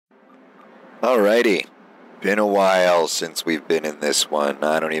Alrighty. Been a while since we've been in this one.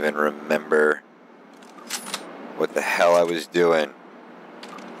 I don't even remember what the hell I was doing.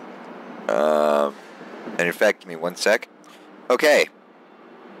 And in fact, give me one sec. Okay.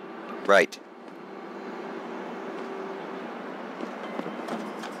 Right.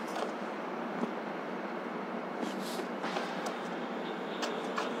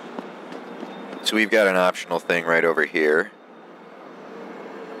 So we've got an optional thing right over here.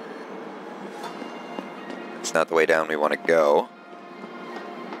 It's not the way down we want to go.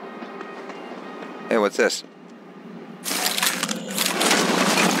 Hey, what's this?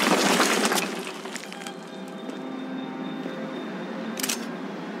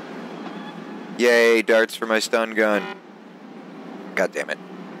 Yay, darts for my stun gun. God damn it.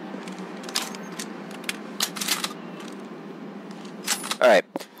 Alright,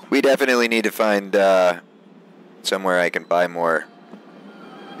 we definitely need to find somewhere I can buy more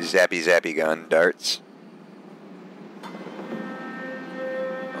zappy gun darts.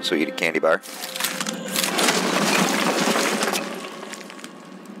 Also eat a candy bar.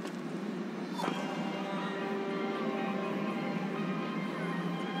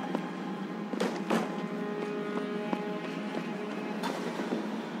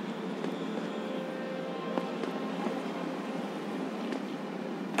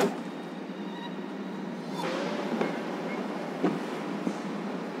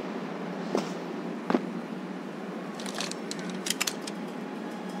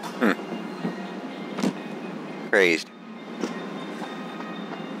 Crazed.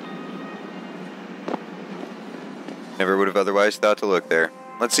 Never would have otherwise thought to look there.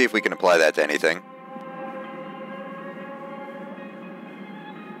 Let's see if we can apply that to anything.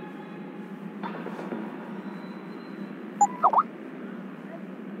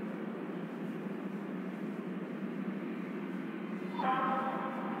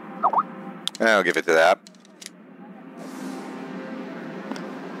 I'll give it to that.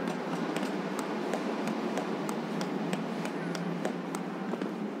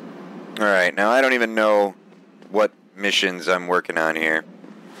 Alright, now I don't even know what missions I'm working on here.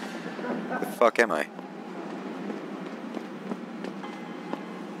 Where the fuck am I?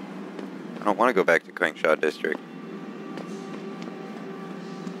 I don't want to go back to Crankshaw District.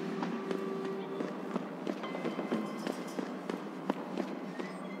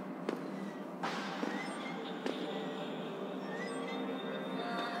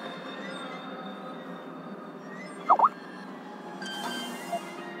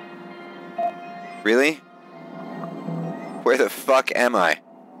 Really? Where the fuck am I?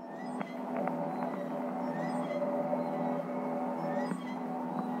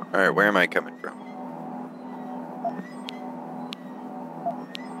 Alright, where am I coming from?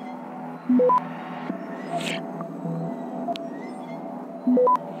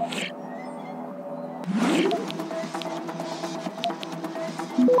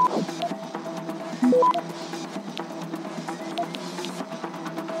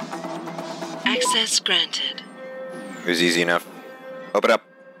 Access granted. It was easy enough. Open up.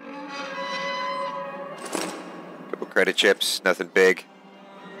 Couple credit chips, nothing big.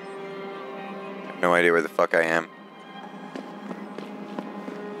 Have no idea where the fuck I am.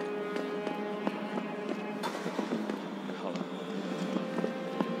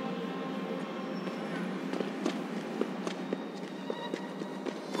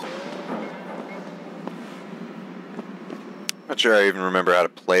 Not sure I even remember how to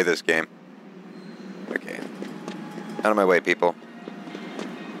play this game. Okay. Out of my way, people.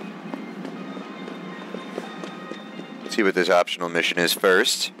 Let's see what this optional mission is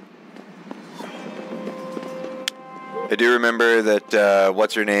first. I do remember that,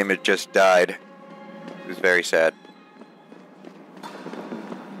 what's-her-name had just died. It was very sad.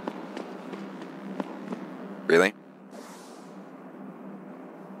 Really?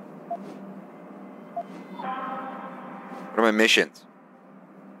 What are my missions?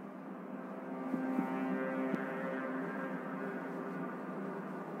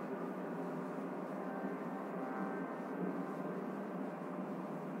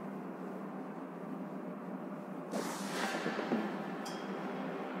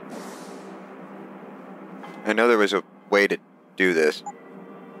 I know there was a way to do this.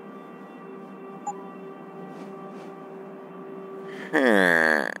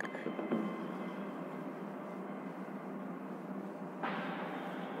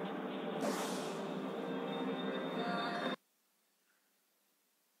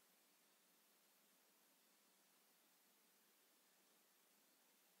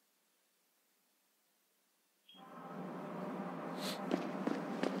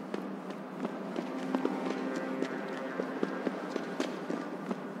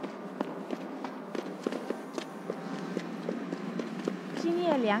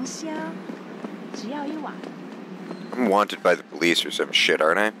 I'm wanted by the police or some shit,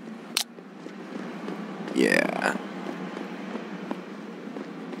 aren't I? Yeah.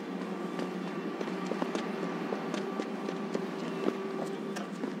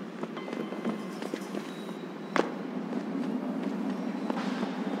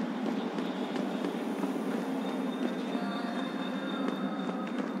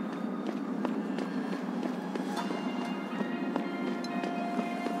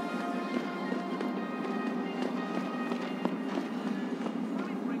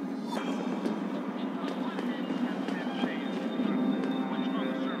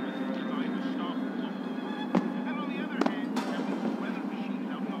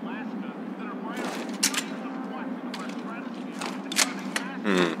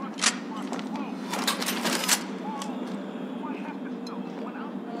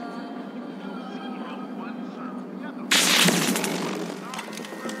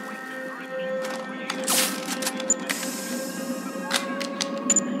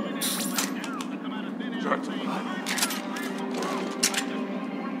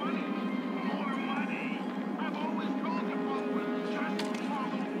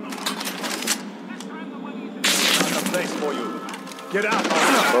 Get out!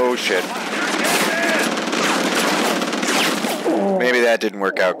 Oh shit. Maybe that didn't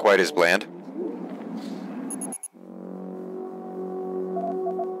work out quite as planned.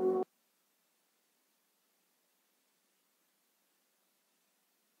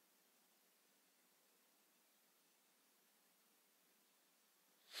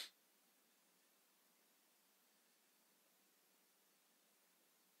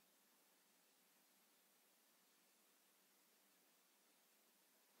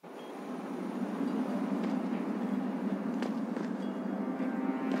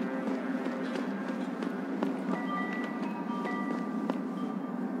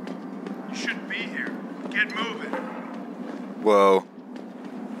 Whoa.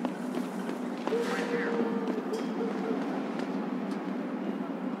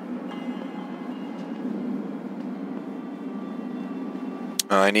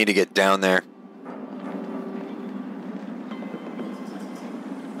 Oh, I need to get down there.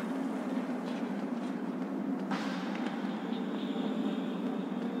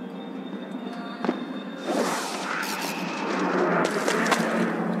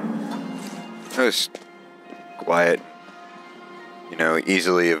 That was quiet. You know,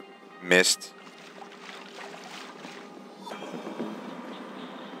 easily missed.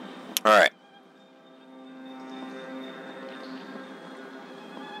 Alright.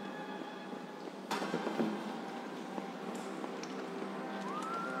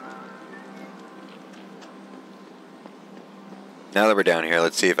 Now that we're down here,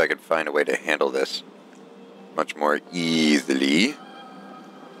 let's see if I can find a way to handle this much more easily.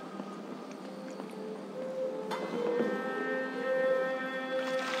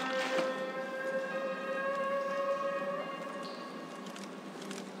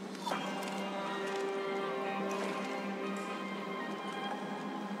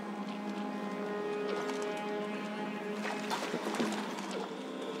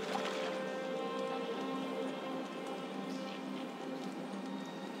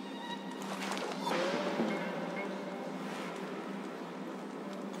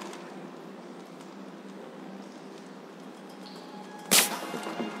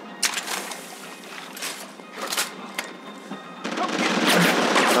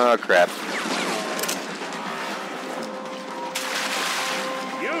 Oh, crap.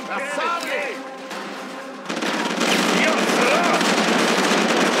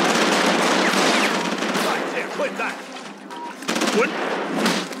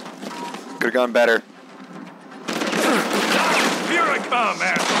 Could have gone better. Here I come,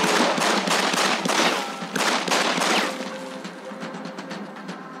 man.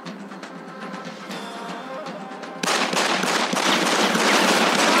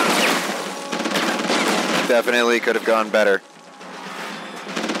 Definitely could have gone better.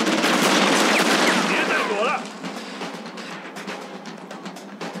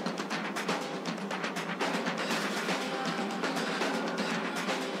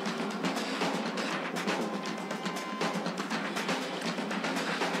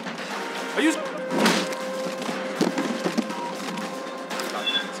 Are you?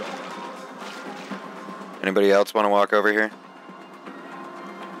 Anybody else want to walk over here?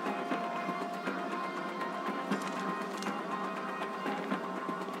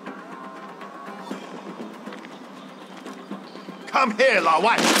 Come here, La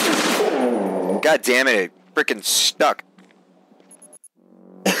White. God damn it, it frickin' stuck.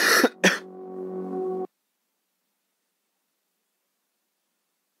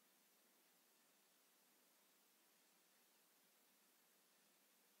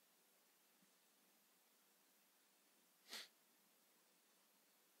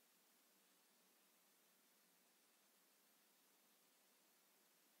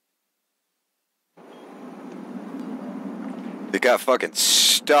 It got fucking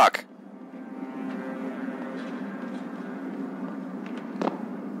stuck.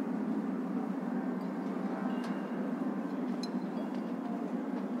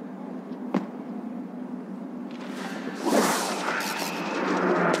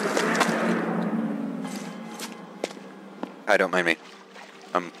 Hi, don't mind me.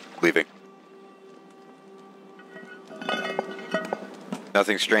 I'm leaving.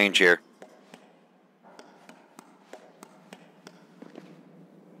 Nothing strange here.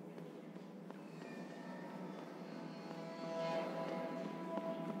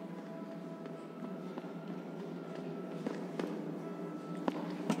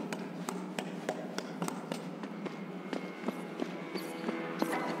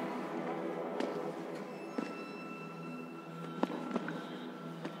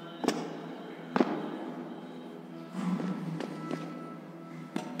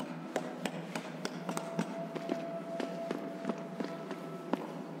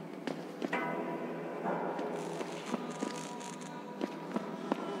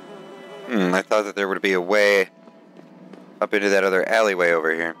 I thought that there would be a way up into that other alleyway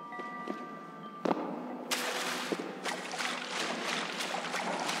over here.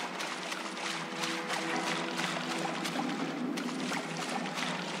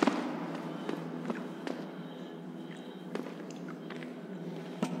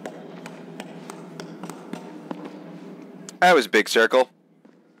 That was a big circle.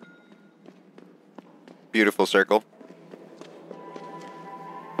 Beautiful circle.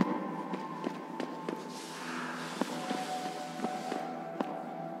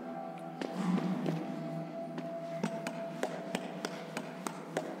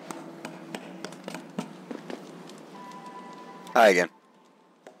 Hi again.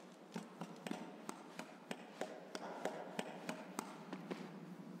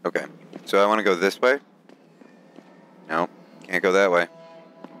 Okay, so I want to go this way? No, can't go that way.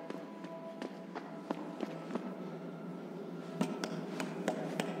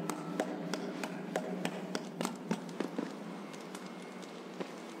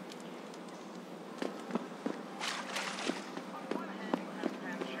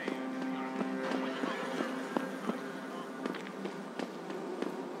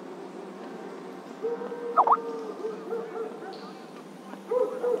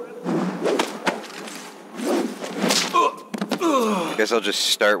 I guess I'll just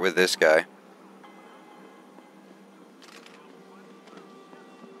start with this guy.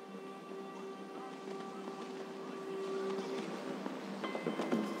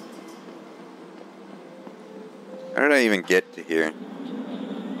 How did I even get to here?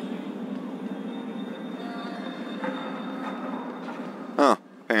 Oh,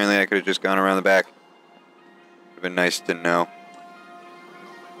 apparently I could have just gone around the back. Would have been nice to know.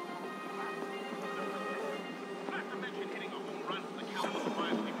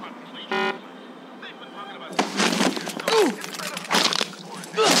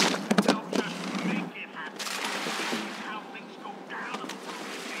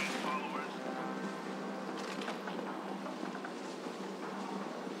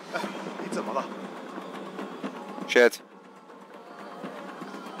 Shit.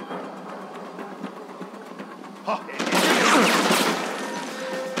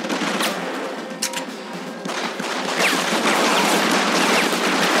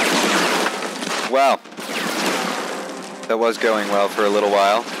 Wow. That was going well for a little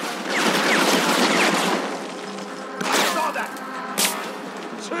while.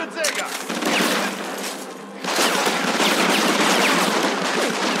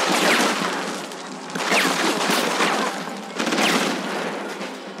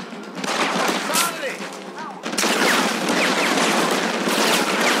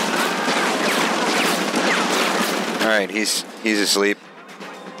 Alright, he's asleep.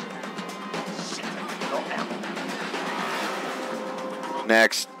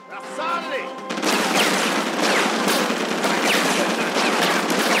 Next.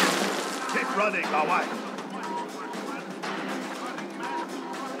 Keep running, Lawai.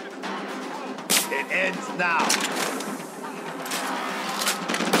 It ends now.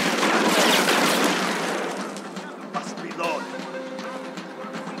 Must reload.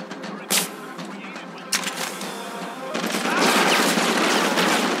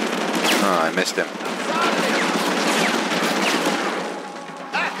 Oh, I missed him.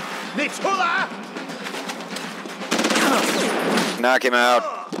 Knock him out.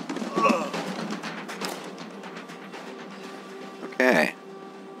 Okay.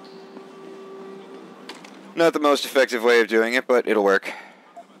 Not the most effective way of doing it, but it'll work.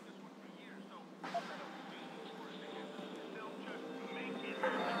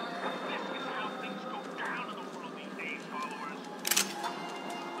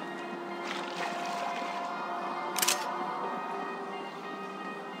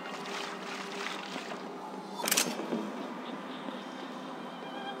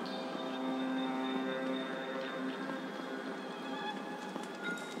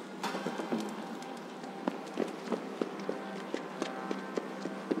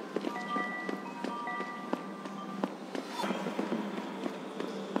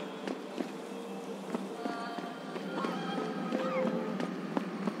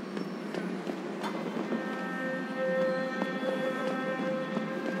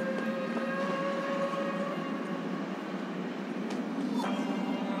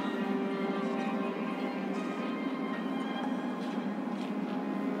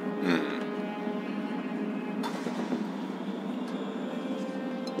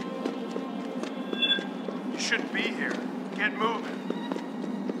 shouldn't be here. Get moving.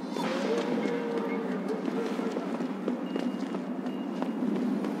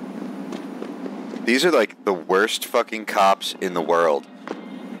 These are like the worst fucking cops in the world.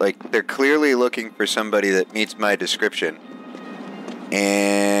 Like, they're clearly looking for somebody that meets my description.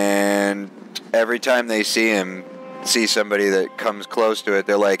 And every time they see somebody that comes close to it,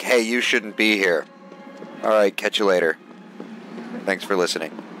 they're like, hey, you shouldn't be here. Alright, catch you later. Thanks for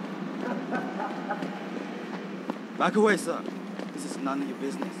listening. Back away, sir. This is none of your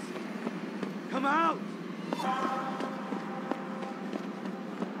business. Come out!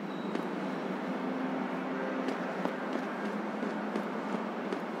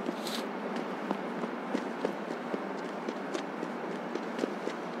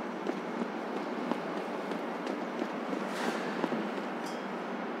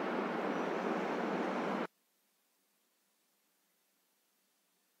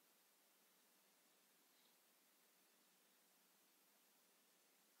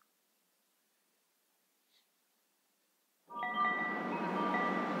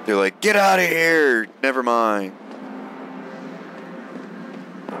 They're like, get out of here! Never mind.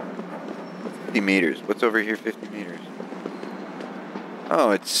 50 meters. What's over here 50 meters?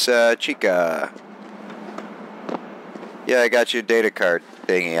 Oh, it's Chica. Yeah, I got you a data card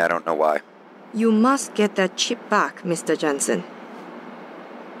thingy. I don't know why. You must get that chip back, Mr. Jensen.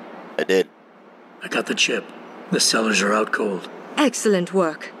 I did. I got the chip. The sellers are out cold. Excellent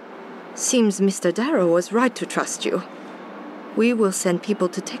work. Seems Mr. Darrow was right to trust you. We will send people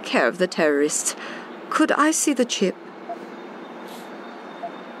to take care of the terrorists. Could I see the chip?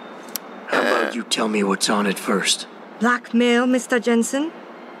 How about you tell me what's on it first? Blackmail, Mr. Jensen?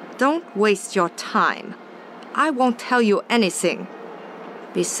 Don't waste your time. I won't tell you anything.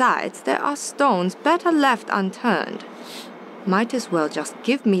 Besides, there are stones better left unturned. Might as well just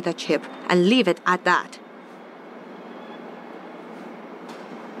give me the chip and leave it at that.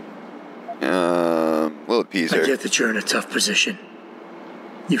 We'll appease I her. get that you're in a tough position.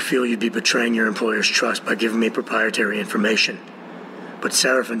 You feel you'd be betraying your employer's trust by giving me proprietary information. But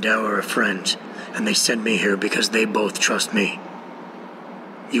Sarah and Dow are friends, and they sent me here because they both trust me.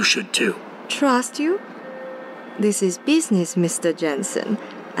 You should too. Trust you? This is business, Mr. Jensen.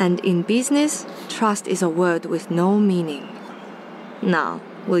 And in business, trust is a word with no meaning. Now,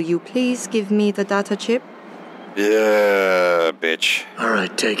 will you please give me the data chip? Yeah, bitch. All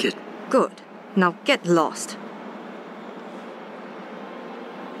right, take it. Good. Now get lost.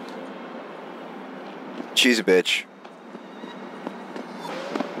 She's a bitch.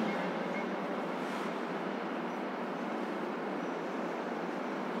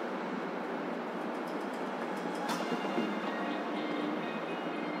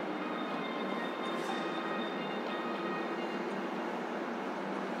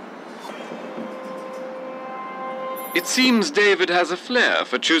 It seems David has a flair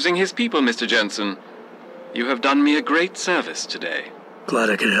for choosing his people, Mr. Jensen. You have done me a great service today.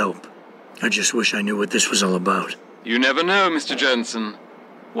 Glad I could help. I just wish I knew what this was all about. You never know, Mr. Jensen.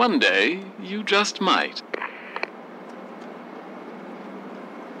 One day, you just might.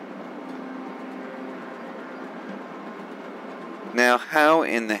 Now, how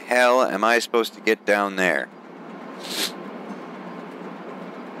in the hell am I supposed to get down there?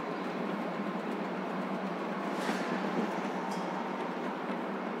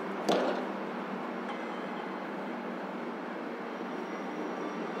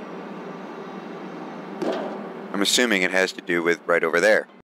 I'm assuming it has to do with right over there.